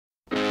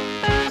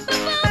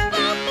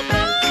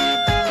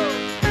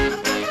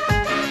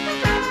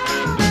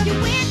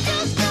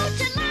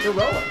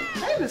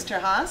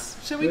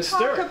Haas. Should we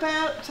talk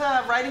about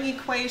writing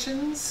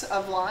equations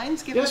of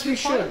lines? Yes, we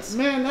should.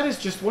 Man, that is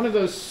just one of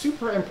those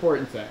super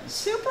important things.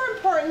 Super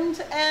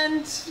important,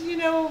 and you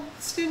know,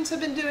 students have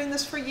been doing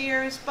this for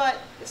years, but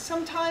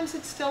sometimes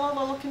it's still a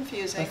little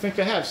confusing. I think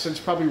they have, since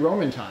probably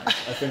Roman times.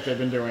 I think they've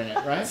been doing it,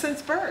 right?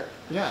 Since birth.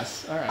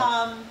 Yes, all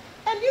right.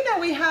 And you know,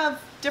 we have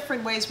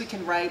different ways we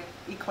can write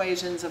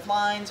equations of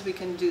lines. We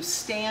can do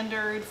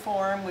standard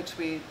form, which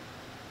we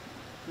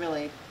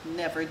really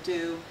never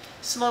do.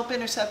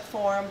 Slope-intercept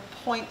form,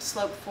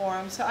 point-slope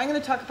form. So I'm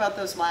going to talk about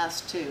those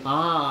last two.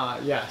 Ah,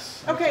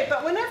 yes. Okay,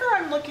 but whenever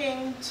I'm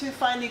looking to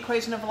find the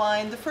equation of a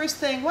line, the first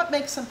thing, what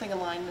makes something a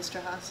line,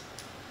 Mr. Haas?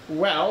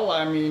 Well,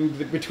 I mean,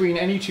 between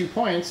any 2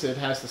 points, it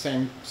has the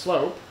same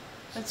slope.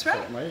 That's right.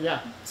 Certainly,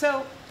 yeah.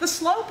 So the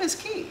slope is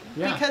key,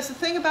 yeah. Because the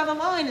thing about a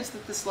line is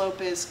that the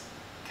slope is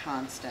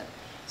constant.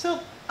 So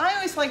I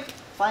always like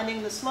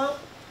finding the slope,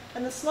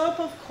 and the slope,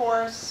 of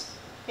course,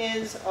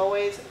 is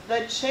always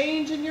the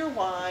change in your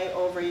y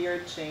over your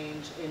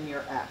change in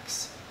your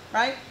x,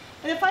 right?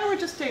 And if I were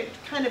just to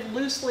kind of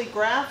loosely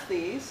graph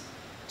these,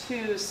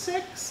 2,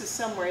 6 is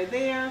somewhere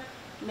there,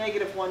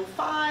 -1,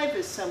 5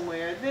 is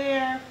somewhere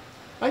there.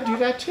 I do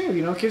that too,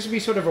 you know, it gives me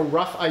sort of a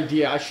rough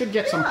idea. I should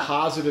get some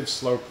positive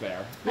slope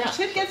there. Yeah. I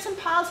should get some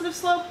positive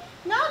slope,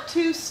 not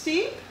too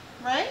steep,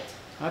 right?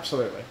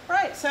 Absolutely.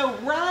 Right, so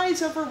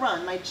rise over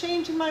run, my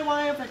change in my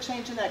y over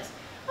change in x.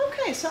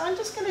 Okay, so I'm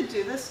just going to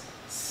do this.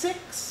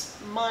 6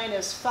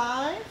 minus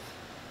 5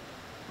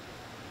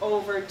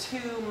 over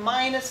 2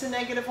 minus a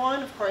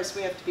 -1. Of course,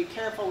 we have to be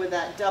careful with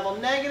that double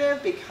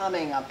negative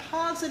becoming a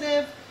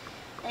positive.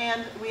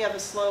 And we have a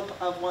slope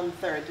of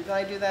 1/3. Did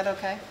I do that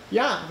okay?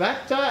 Yeah,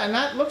 and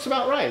that looks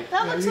about right.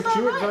 That looks about right.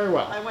 You drew it very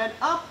well. I went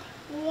up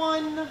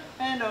 1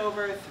 and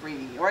over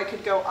 3. Or I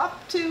could go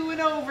up 2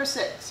 and over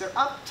 6. Or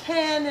up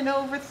 10 and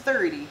over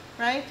 30,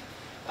 right?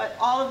 But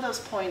all of those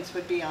points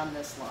would be on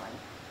this line.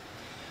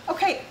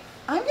 Okay,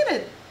 I'm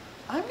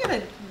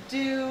gonna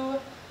do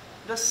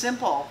the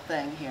simple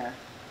thing here.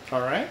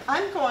 All right.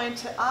 I'm going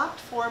to opt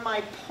for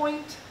my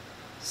point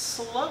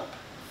slope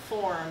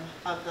form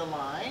of the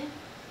line,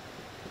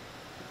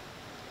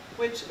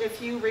 which,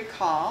 if you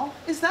recall,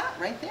 is that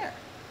right there.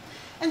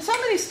 And so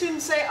many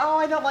students say, oh,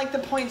 I don't like the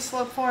point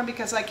slope form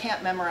because I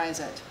can't memorize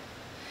it.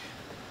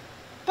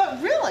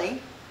 But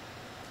really,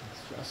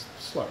 it's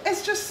just slope.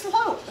 It's just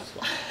slope.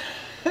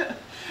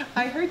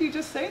 I heard you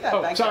just say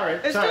that back sorry,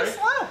 there. It's sorry. just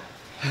slope.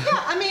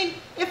 Yeah, I mean,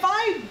 if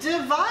I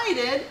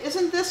divided,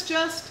 isn't this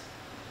just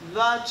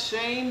the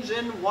change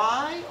in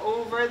y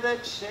over the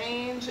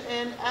change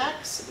in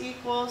x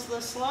equals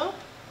the slope?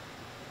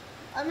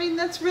 I mean,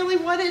 that's really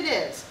what it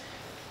is.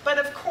 But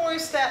of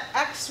course, that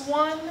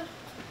x1,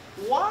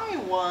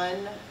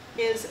 y1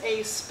 is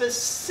a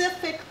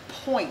specific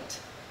point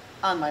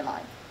on my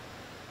line.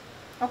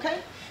 Okay?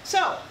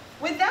 So,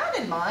 with that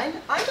in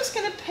mind, I'm just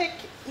going to pick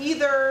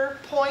either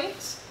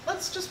point.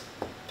 Let's just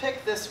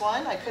pick this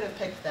one. I could have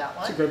picked that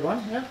one. It's a good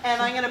one, yeah.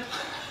 And I'm going to,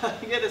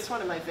 yeah, it's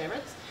one of my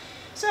favorites.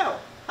 So,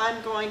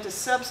 I'm going to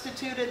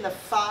substitute in the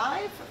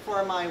 5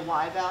 for my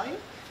y value.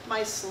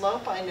 My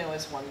slope I know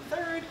is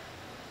 1/3.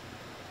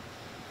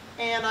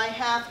 And I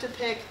have to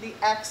pick the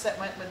x that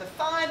went with the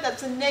 5.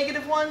 That's a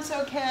 -1,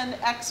 so can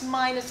x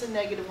minus a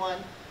 -1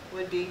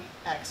 would be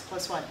x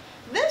plus 1.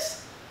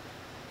 This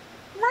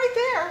right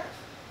there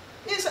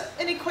is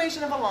an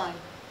equation of a line.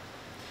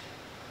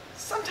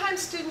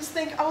 Sometimes students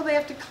think, oh, they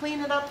have to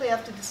clean it up, they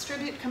have to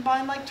distribute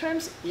combined like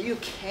terms. You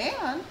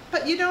can,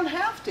 but you don't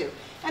have to.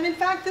 And in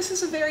fact, this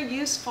is a very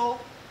useful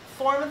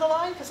form of the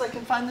line because I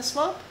can find the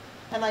slope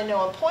and I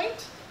know a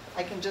point.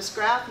 I can just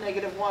graph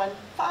 -1,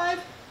 5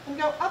 and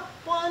go up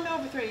 1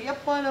 over 3,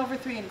 up 1 over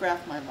 3 and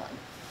graph my line.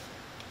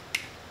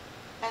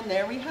 And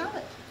there we have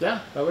it.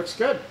 Yeah, that looks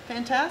good.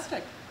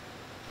 Fantastic.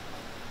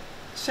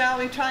 Shall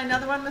we try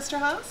another one, Mr.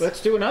 Haas? Let's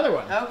do another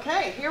one.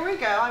 Okay, here we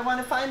go. I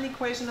want to find the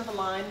equation of a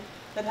line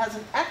that has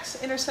an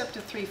x-intercept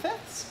of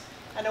 3/5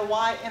 and a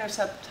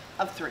y-intercept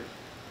of 3.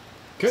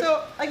 Good.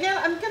 So again,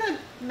 I'm going to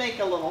make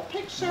a little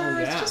picture. Oh,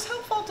 yeah. It's just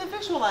helpful to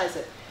visualize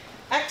it.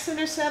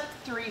 X-intercept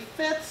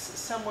 3/5,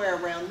 somewhere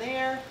around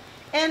there.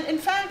 And in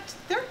fact,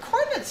 there are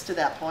coordinates to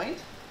that point,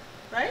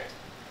 right?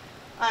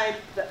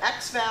 The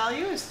x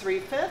value is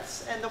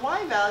 3/5, and the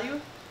y value,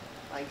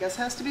 I guess,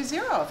 has to be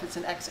 0 if it's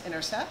an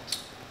x-intercept.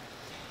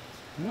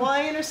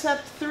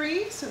 Y-intercept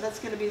 3, so that's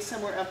going to be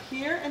somewhere up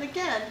here. And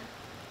again,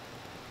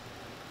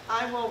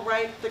 I will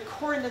write the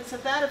coordinates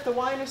of that. If the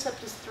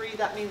y-intercept is 3,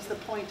 that means the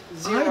point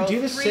 0, I do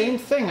the 3. same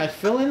thing. I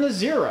fill in the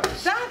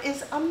zeros. That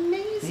is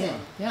amazing.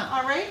 Yeah.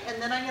 All right,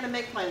 and then I'm going to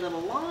make my little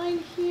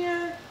line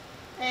here.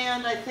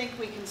 And I think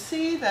we can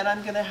see that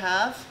I'm going to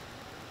have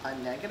a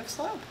negative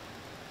slope,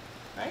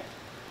 right?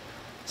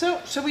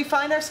 So, should we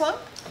find our slope?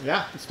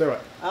 Yeah, let's do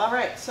it. All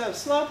right, so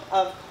slope,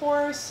 of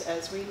course,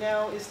 as we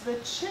know, is the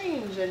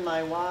change in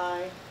my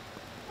y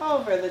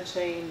over the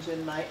change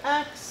in my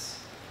x.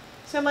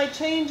 So my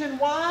change in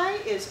y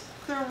is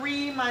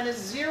 3 minus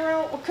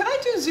 0. Well, could I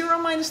do 0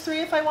 minus 3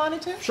 if I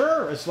wanted to?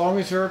 Sure, as long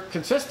as you're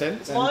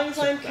consistent. As long as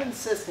I'm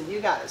consistent, you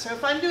got it. So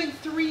if I'm doing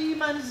 3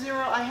 minus 0,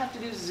 I have to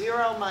do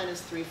 0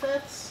 minus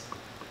 3/5.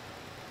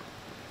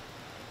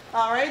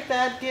 All right,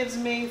 that gives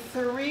me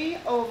 3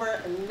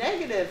 over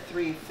negative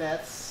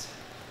 3/5.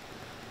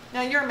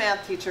 Now, you're a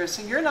math teacher,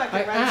 so you're not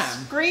going to run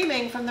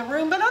screaming from the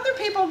room, but other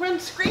people run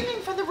screaming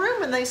from the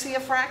room when they see a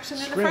fraction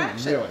in a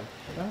fraction. Really?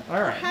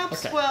 All right.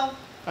 Perhaps, okay. well,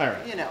 all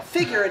right. you know,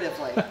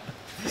 figuratively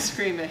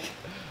screaming,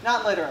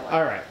 not literally.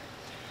 All right.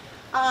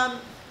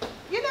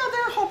 You know,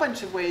 there are a whole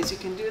bunch of ways you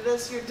can do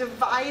this. You're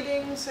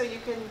dividing, so you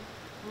can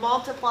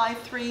multiply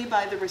 3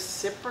 by the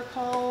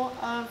reciprocal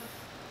of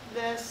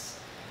this.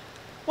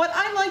 What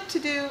I like to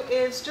do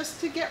is just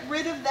to get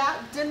rid of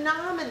that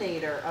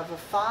denominator of a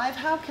 5.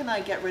 How can I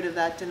get rid of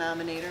that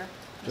denominator,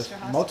 Just Mr.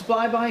 Haas?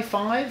 multiply by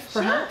 5,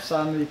 perhaps, Sure.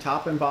 on the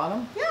top and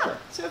bottom? Yeah, Sure.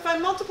 so if I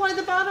multiply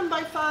the bottom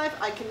by 5,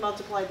 I can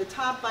multiply the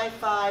top by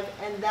 5,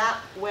 and that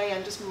way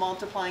I'm just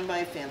multiplying by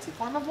a fancy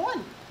form of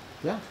 1.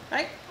 Yeah.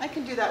 Right? I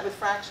can do that with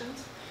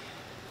fractions.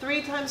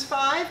 3 times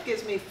 5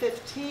 gives me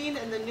 15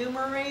 in the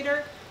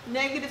numerator.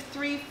 Negative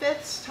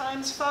 3/5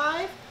 times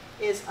 5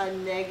 is a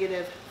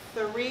negative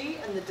 3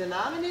 in the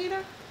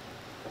denominator.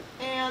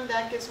 And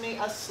that gives me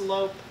a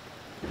slope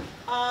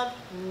of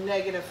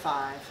negative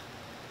 5.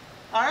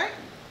 All right?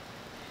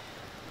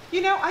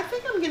 You know, I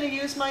think I'm going to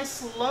use my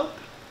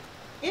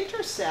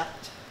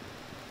slope-intercept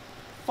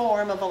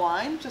form of a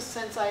line, just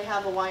since I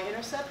have a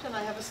y-intercept and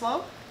I have a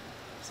slope.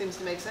 Seems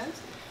to make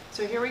sense.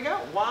 So here we go.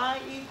 Y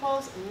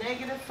equals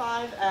negative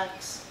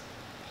 5x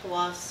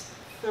plus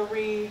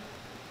 3.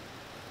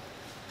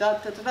 Da,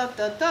 da, da, da,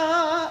 da,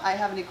 da. I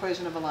have an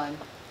equation of a line.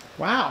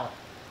 Wow.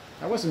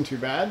 That wasn't too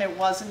bad. It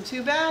wasn't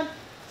too bad.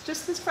 It's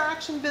just this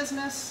fraction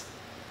business.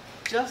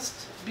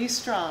 Just be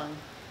strong.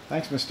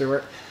 Thanks, Miss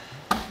Stewart.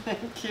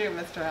 Thank you,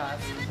 Mr. Haas.